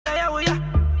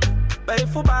Pay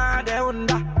for bad, they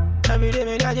under. Every day,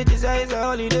 me gadget is a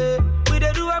holiday. We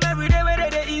dey do them every day, where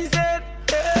they insane.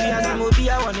 We are some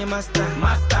Obia one a master.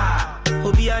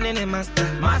 Obia nene master.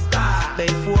 Pay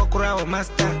for crowd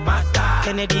master.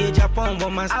 Kennedy Japan bo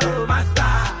master.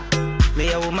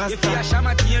 Me a master. If you are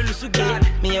Shamati, you lose God.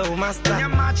 Me a master. You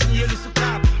match you lose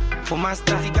cap. For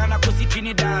master, Zigana Kosi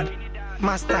Trinidad.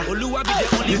 Master, Oluwa be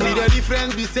the only. You see the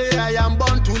difference? We say I am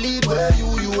born to lead, where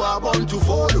you are born to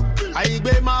follow. I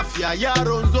be mafia,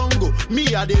 Yaron Zongo.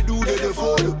 Me a they do they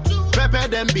follow. Pepe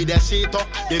them be the shit up.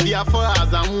 They be a for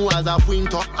as a mu as a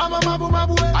winter. I'm a mabu.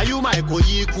 Are you my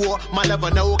koyiko? My level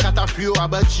no kata few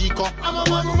about chico. I'm a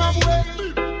mabu.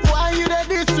 Why you the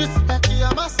disrespect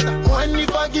your master? When you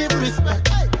forgive respect,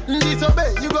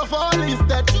 disobey you go fall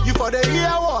instead. You for the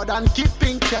year word and keep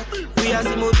in check. We are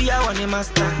Simobia one a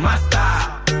master.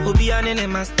 Obia nene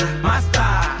master.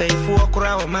 Pay for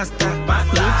crowd master.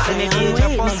 Kennedy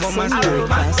Japan bo master.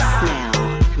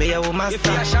 Me a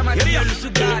master.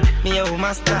 Me a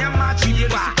master.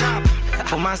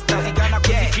 For master,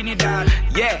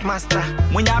 yeah, master.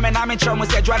 When I'm in trouble,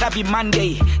 say rather be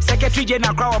Monday. Secretary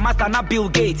General Crow Master, not Bill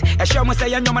Gates. A show must say,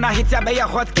 young man, I hit a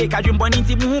hot cake. I dream born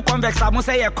into who convex, I must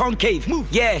say a concave.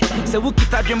 Yeah, so who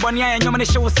keep a dream born here and you man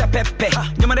show us a pepe.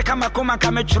 You man come a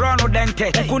Toronto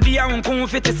dente. Kundia won't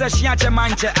fit a shiacha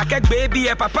mancha. I get baby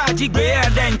a papa, gray a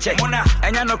dente. Mona,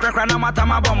 and you know crack on a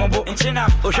matamabo in China.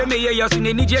 Oshame, you're in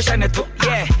the Niger Senator.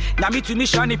 Yeah, now me to me,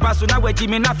 Shani Pasuna, where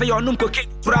Jimmy Nafe or Numco King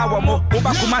Bravo.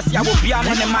 Kumasi ya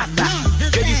wobiana ne master.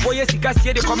 Baby for yes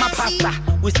ikasi de koma pasta.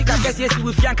 We see ka yes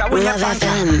we fianka we ya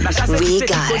pasta. Na shase se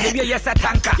ko de yes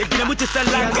atanka. Ye gina muti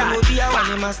salanga.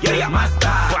 Yeah master.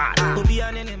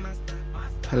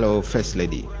 Hello First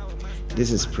Lady.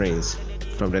 This is Prince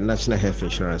from the National Health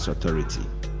Insurance Authority.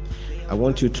 I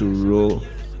want you to roll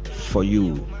For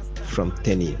You from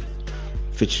Tenny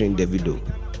featuring Davido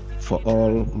for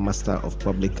all Master of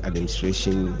Public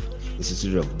Administration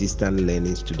Institute of Distant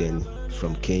Learning students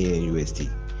from Kenya and UST,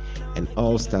 and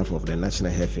all staff of the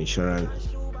National Health Insurance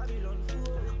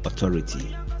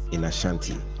Authority in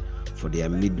Ashanti for their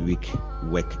midweek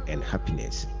work and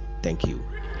happiness. Thank you.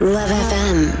 Love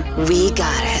FM, we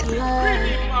got it.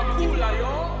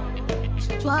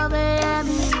 12 a.m.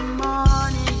 in the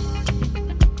morning,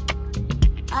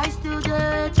 I still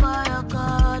wait for your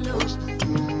call.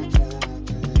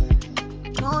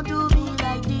 Don't do me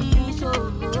like this,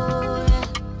 oh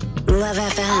yeah. Love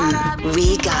FM,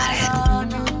 we got it.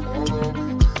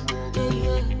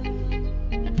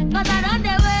 Cause I don't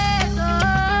wait, oh.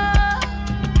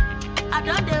 I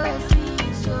don't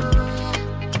wait, so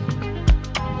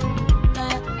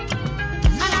yeah.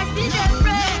 And I see the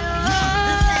pray, oh.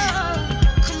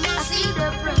 I see the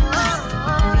pray,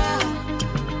 oh yeah.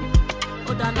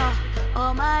 Oh, Dana,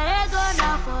 oh my ego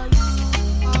now for you.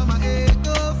 Oh my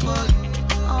ego for you.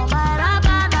 Oh my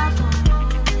rabba now for you.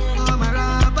 Oh my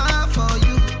rabba for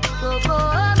you. Go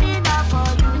me now for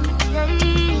you,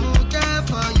 yeah. Okay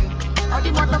for you. All the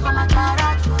motor for my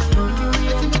carrot for you,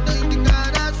 yeah.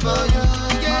 For you,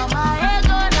 yeah. Oh my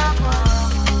ego now for you.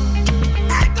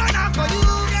 Ego now for you,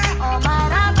 yeah. Oh my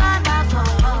rabba now for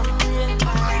you, yeah.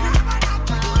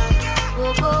 Go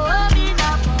me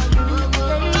now for you,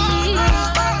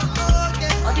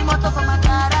 yeah. All the motor for my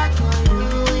carrot for you,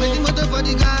 yeah. All the motor for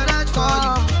the garage for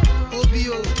you.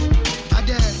 OBO,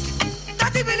 Adele.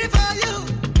 30 million for you.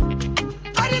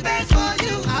 All the best for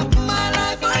you. I put my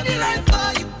life on the line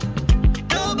for you.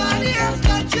 Nobody else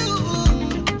got you.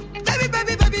 Baby,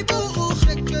 boo.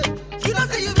 You don't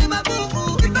say you be my boo.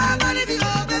 If I'm not if you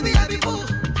are, baby, I be fool.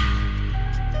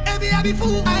 Baby, I be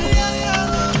fool.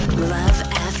 Love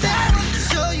FM,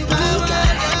 Show you we my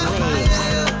got it.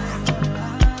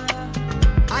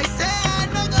 I say I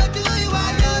no go do you, I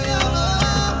go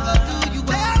do you. I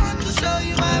want to show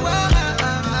you my world.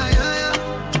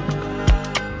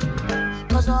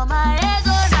 Cause all my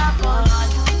ego now for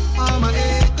you. All my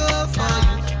ego for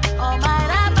you. All my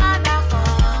rabba now for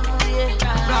you,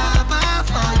 yeah. Rabba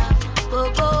for you.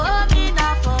 Go me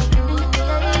now for you,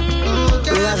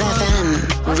 yeah. Love FM,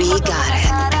 we got it.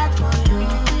 Carrot for you,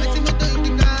 yeah. Let's see me do the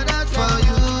garage for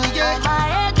you, All yeah. my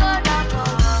ego now for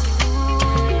you.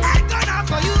 I go now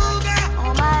for you, girl.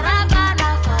 All my rabba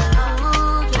now for you,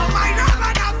 Oh yeah. my rabba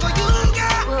now for you,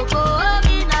 girl. Go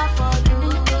me now for you,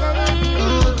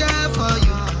 yeah. Okay for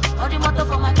you. All the motor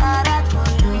for my carrot for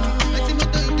you, Let's see yeah. me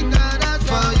do the garage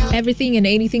for you. Everything and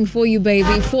anything for you,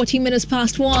 baby. 14 minutes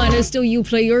past 1 is still you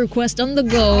play your request on the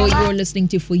go. You're listening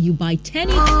to For You by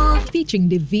Tenny featuring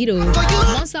Davido.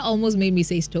 Once that almost made me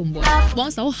say Stoneboy.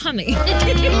 Once I'll humming.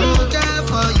 Okay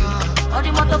for you. All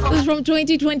This is from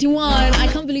 2021. I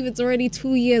can't believe it's already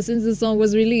 2 years since the song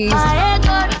was released.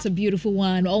 That's a beautiful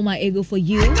one. All my ego for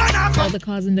you. All the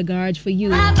cars in the garage for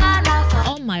you.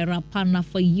 All my rapana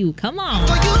for you. Come on.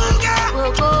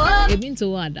 You mean to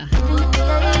what?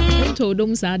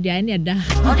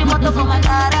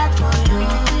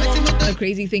 The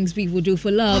crazy things people do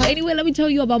for love. Anyway, let me tell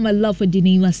you about my love for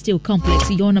Denima Steel Complex,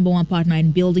 your number one partner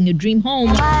in building your dream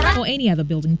home or any other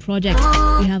building project.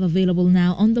 We have available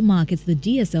now on the market the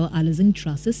DSL Alizing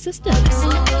Trusses Systems.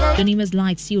 Denima's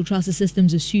light steel trusses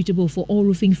systems are suitable for all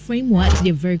roofing frameworks.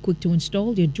 They're very quick to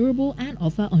install, they're durable, and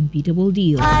offer unbeatable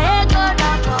deals.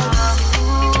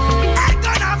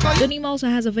 Denima also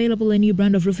has available a new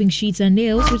brand of roofing sheets and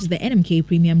nails, which is the NMK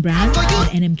Premium brand.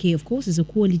 And NMK, of course, is a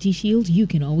quality shield you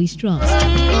can always trust.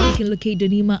 You can locate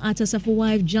Denima at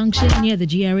Asafawive Junction near the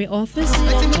GRA office.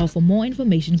 Or for more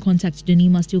information, contact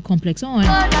Denima Steel Complex on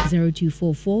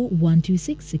 0244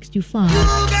 126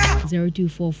 625.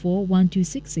 0244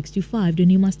 126 625.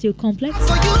 Denima Steel Complex,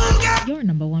 your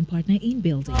number one partner in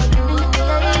building.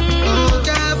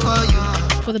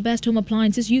 For the best home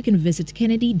appliances, you can visit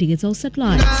Kennedy Digital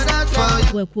Satellites,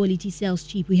 where quality sells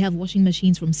cheap. We have washing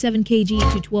machines from 7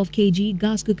 kg to 12 kg,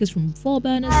 gas cookers from 4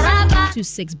 burners to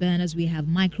 6 burners. We have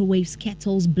microwaves,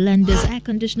 kettles, blenders, air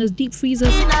conditioners, deep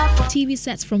freezers, TV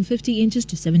sets from 50 inches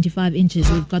to 75 inches.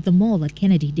 We've got them all at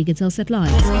Kennedy Digital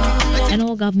Satellites. And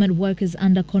all government workers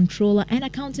under Controller and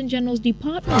Accountant General's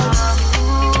Department.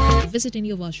 Visit any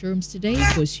of our showrooms today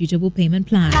for a suitable payment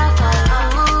plan.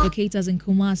 Locate us in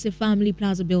Kumasi Family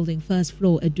Plaza Building, first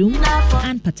floor, Adum,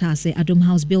 and Patase Adum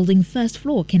House Building, first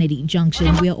floor, Kennedy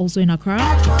Junction. We are also in Accra,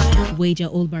 Wager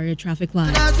Old Barrier Traffic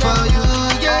Lights.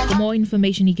 For more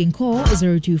information, you can call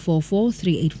 0244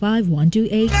 385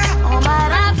 128,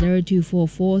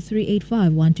 0244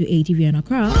 385 128 if you're in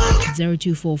Accra,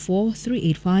 0244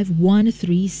 385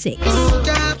 136.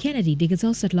 Kennedy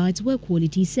Digital Satellites, where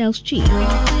quality sells cheap.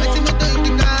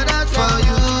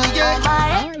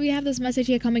 Alright, we have this message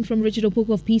here coming from Richard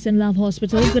Opoku of Peace and Love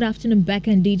Hospital. Good afternoon, Becca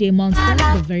and DJ Monster,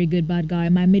 the very good bad guy.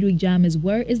 My midweek jam is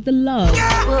Where Is the Love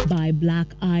by Black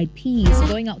Eyed Peas.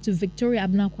 Going out to Victoria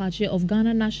Abnakwache of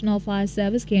Ghana National Fire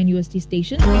Service, KNUST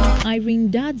Station,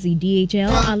 Irene Dadzi, DHL,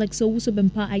 Alex Owusu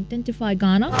Bempa, Identify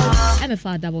Ghana,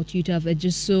 MFR Double Tutor of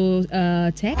Ejiso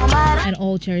Tech, and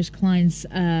all cherished clients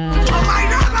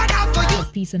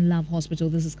of Peace and Love Hospital.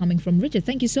 This is coming from Richard.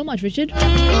 Thank you so much, Richard.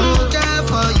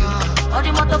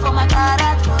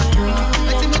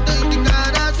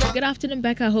 Good afternoon,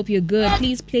 Becca. I hope you're good.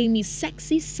 Please play me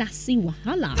Sexy Sassy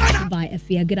Wahala by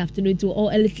Efia. Good afternoon to all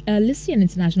Elysian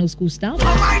International School staff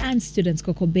and students,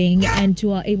 Coco Bing, and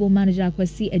to our able manager,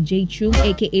 Kwesi J. Chum,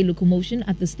 aka Locomotion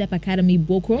at the Step Academy,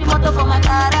 Bokro,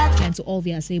 and to all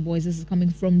the SA boys. This is coming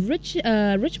from Richmond.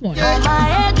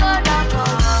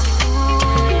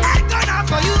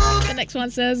 The next one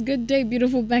says, good day,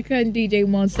 beautiful Becca and DJ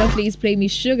Monster. Please play me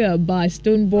Sugar by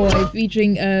Stone Boy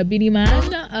featuring Beanie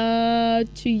Man.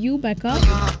 To you, Becca,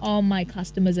 all my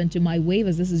customers, and to my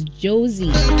waivers. This is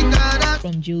Josie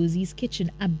from Josie's Kitchen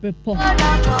at Bripo.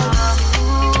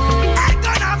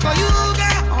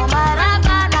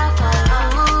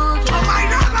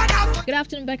 Good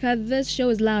afternoon, Becca. This show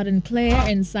is loud and clear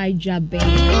inside Jabbe.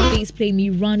 Please play me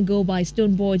Run Go by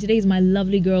Stone Boy. Today is my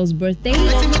lovely girl's birthday.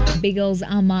 Big girls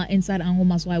Ama inside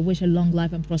Angoma, so I wish her long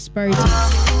life and prosperity.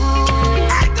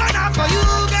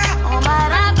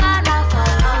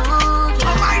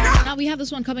 Now we have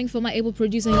this one coming from my able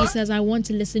producer. He says, I want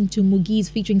to listen to Mugi's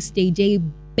featuring Stage A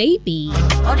Baby.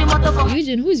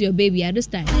 Eugene, who's your baby at this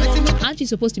time? Aren't you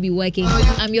supposed to be working?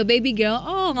 I'm your baby girl.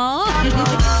 Oh.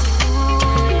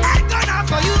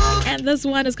 And this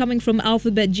one is coming from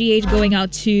Alphabet GH, going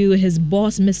out to his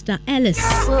boss, Mr. Ellis.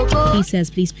 He says,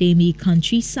 please play me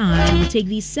Countryside. We'll take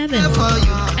these 7.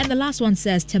 And the last one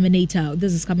says Terminator.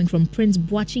 This is coming from Prince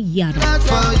Boachi Yado.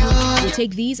 We'll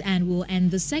take these and we'll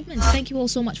end the segment. Thank you all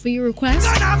so much for your request.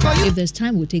 If there's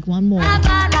time, we'll take one more.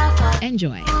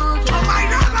 Enjoy.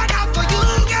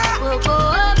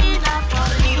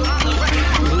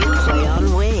 Play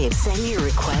on Wave. Send your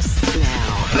requests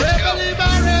now.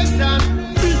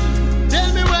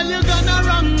 Tell me when you're gonna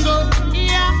run go.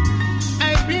 Yeah,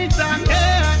 I beat on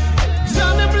air.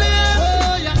 Show me play.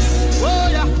 Oh yeah.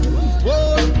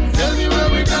 Tell me where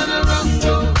we gonna run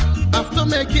go. After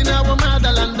making our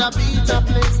motherland a better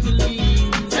place to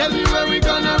live. Tell me where we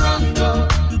gonna run go.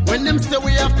 When them say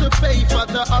we have to pay for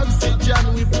the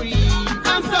oxygen we breathe.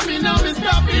 Answer me now,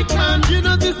 Mr. Big Man. You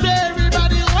know this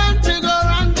everybody want to go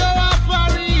and go off for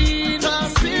it. A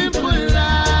simple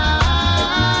life.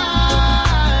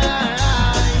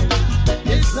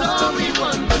 It's all we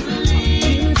want to live.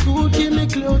 Give me food, give me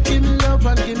clothes, give me love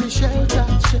and give me shelter.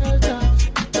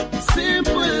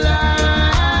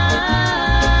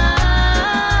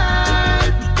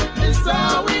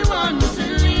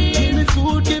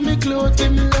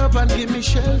 give me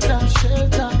shelter,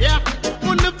 shelter. Yeah,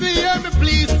 wouldn't you hear me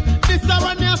please? This I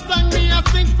want you sing me, I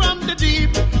sing from the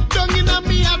deep. Down in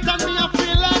me heart and me I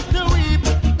feel like to weep.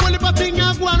 Well if I think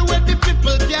I go on where the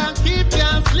people can't keep,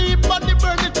 can't sleep, but the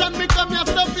burden can become your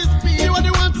stuff is speed. You are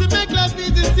the ones to make life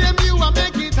easy, same you are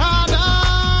make it harder.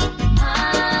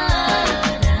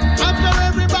 After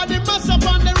everybody mess up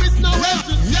and there is nowhere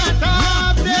to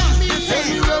start. Tell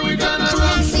me where we gonna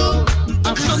run to.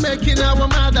 After making our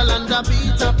motherland a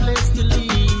better place to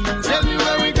live. Tell me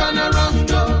where we gonna run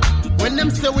to. When them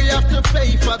say we have to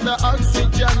pay for the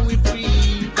oxygen we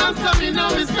breathe. Answer me now,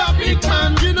 Mr. Big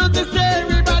Man. You know to say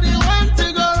everybody want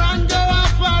to go and go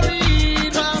off for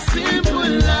it. A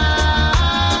simple life.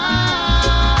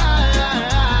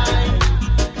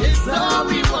 It's all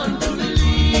we want to live.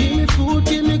 Give me food,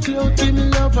 give me clothes, give me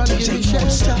love and give me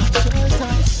shelter.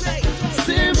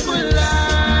 Simple life.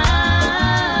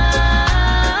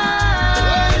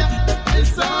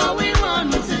 It's all we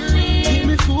want to live. Give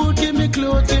me food, give me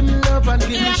clothes, give me love and give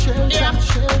me shelter,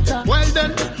 shelter. Well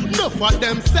then, enough of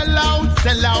them sell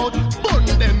out, bun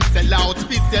them sell out.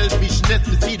 Be selfishness,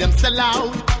 we see them sell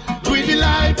out. Greedy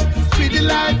life,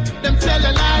 them tell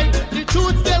a lie. The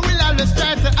truth they will always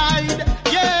try to hide.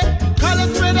 Yeah, call a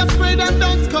spade and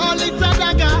don't call it a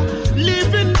dagger.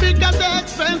 Living big at the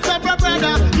expense of a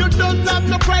brother. You don't have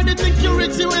no pride, you think you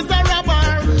rich, you is a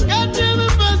robber. Get him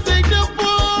first, take the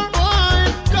poor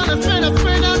boy. Call a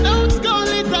spade and don't call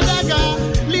it a dagger.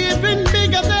 Living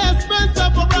big at the expense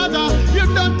of a brother. You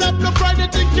don't have no pride, you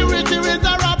think you rich, you is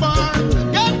a robber.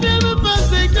 Get him first,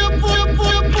 take the poor.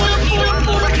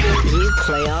 You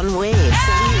play on Wave.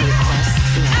 Send your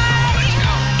requests now.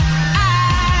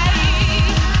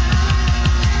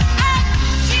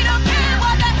 She don't care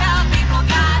what the hell people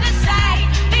gotta say.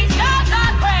 These girls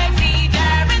are crazy,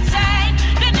 they're insane.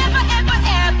 They never ever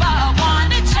ever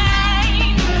wanna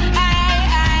change.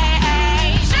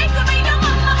 She could be your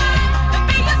mama, could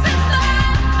be your sister,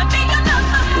 could be your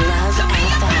lover, Love could be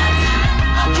your FM. friend.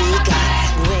 We got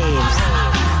Waves.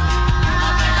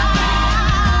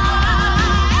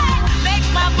 Make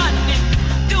my money,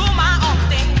 do my own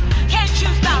thing. Can't you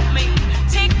stop me?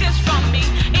 Take this from me.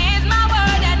 Is my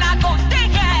word and I go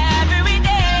take it every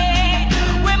day.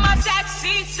 With my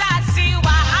sexy, sassy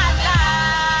wahala.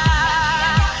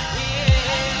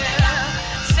 Yeah.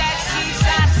 Sexy,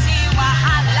 sassy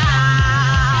wahala.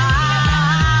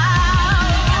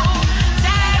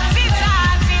 Sexy,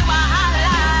 sassy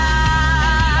wahala.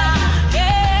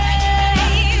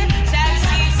 Yeah.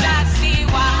 Sexy, sassy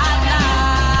wahala.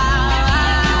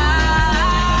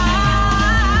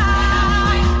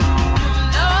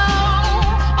 No,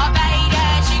 oh baby,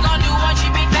 she gon' do what she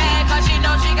be fair, 'cause she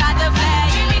know she got the flair.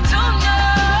 She be too new,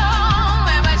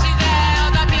 and when she's there,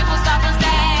 other people stop and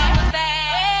stare.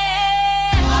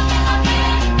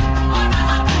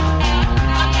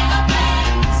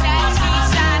 Sexy,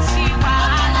 sassy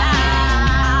wahala.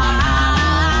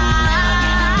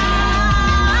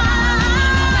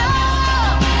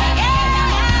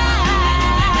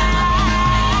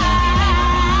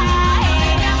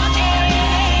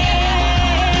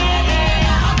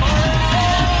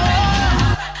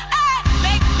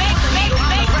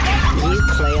 You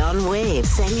play on Wave.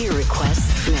 Send your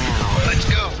requests now. Let's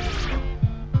go.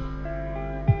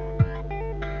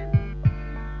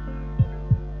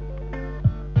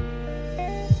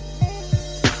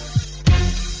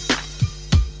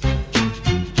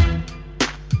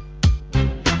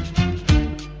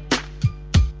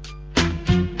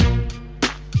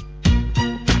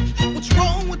 What's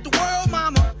wrong with the world,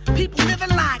 mama? People living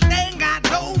like they ain't got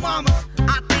no mamas.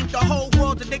 I think the whole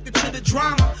world's addicted to the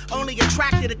drama, only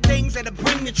attracted to things that'll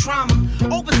bring the trauma.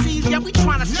 Overseas, yeah, we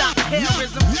trying to stop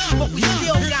terrorism, but we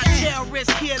still got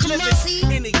terrorists here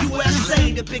living in the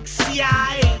USA, the big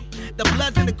CIA, the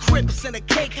Bloods and the Crips and the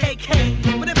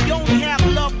KKK. But if you only have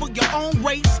love for your own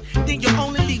race, then you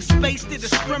only leave space to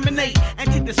discriminate,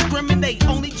 and to discriminate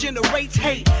only generates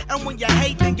hate. And when you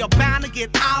hate, then you're bound to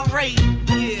get irate.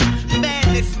 Yeah,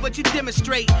 madness is what you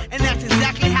demonstrate, and that's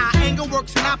exactly how anger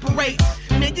works and operates.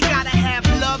 Man, you gotta have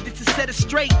love just to set it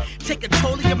straight. Take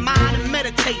control of your mind and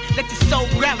meditate. Let your soul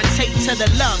gravitate to the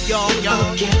love, y'all.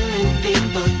 People killing,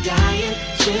 people dying,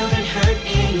 children hurt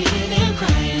and you hear them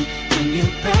crying. When you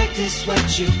practice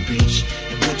what you preach,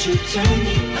 and would you turn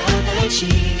the other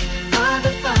cheek?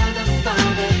 Father, Father,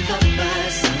 Father, help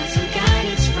us, send some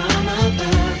guidance from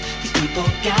above. These people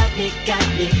got me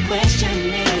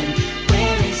questioning,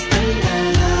 where is the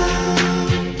love?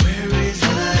 Where is the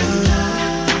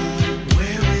love?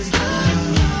 Where is the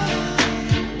love?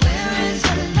 Where is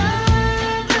the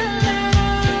love?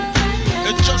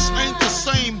 It just ain't the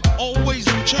same, always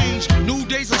new change. New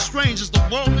days are strange, it's the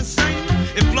world insane?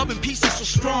 If love and peace is so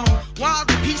strong, why are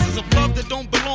the pieces of love that don't belong?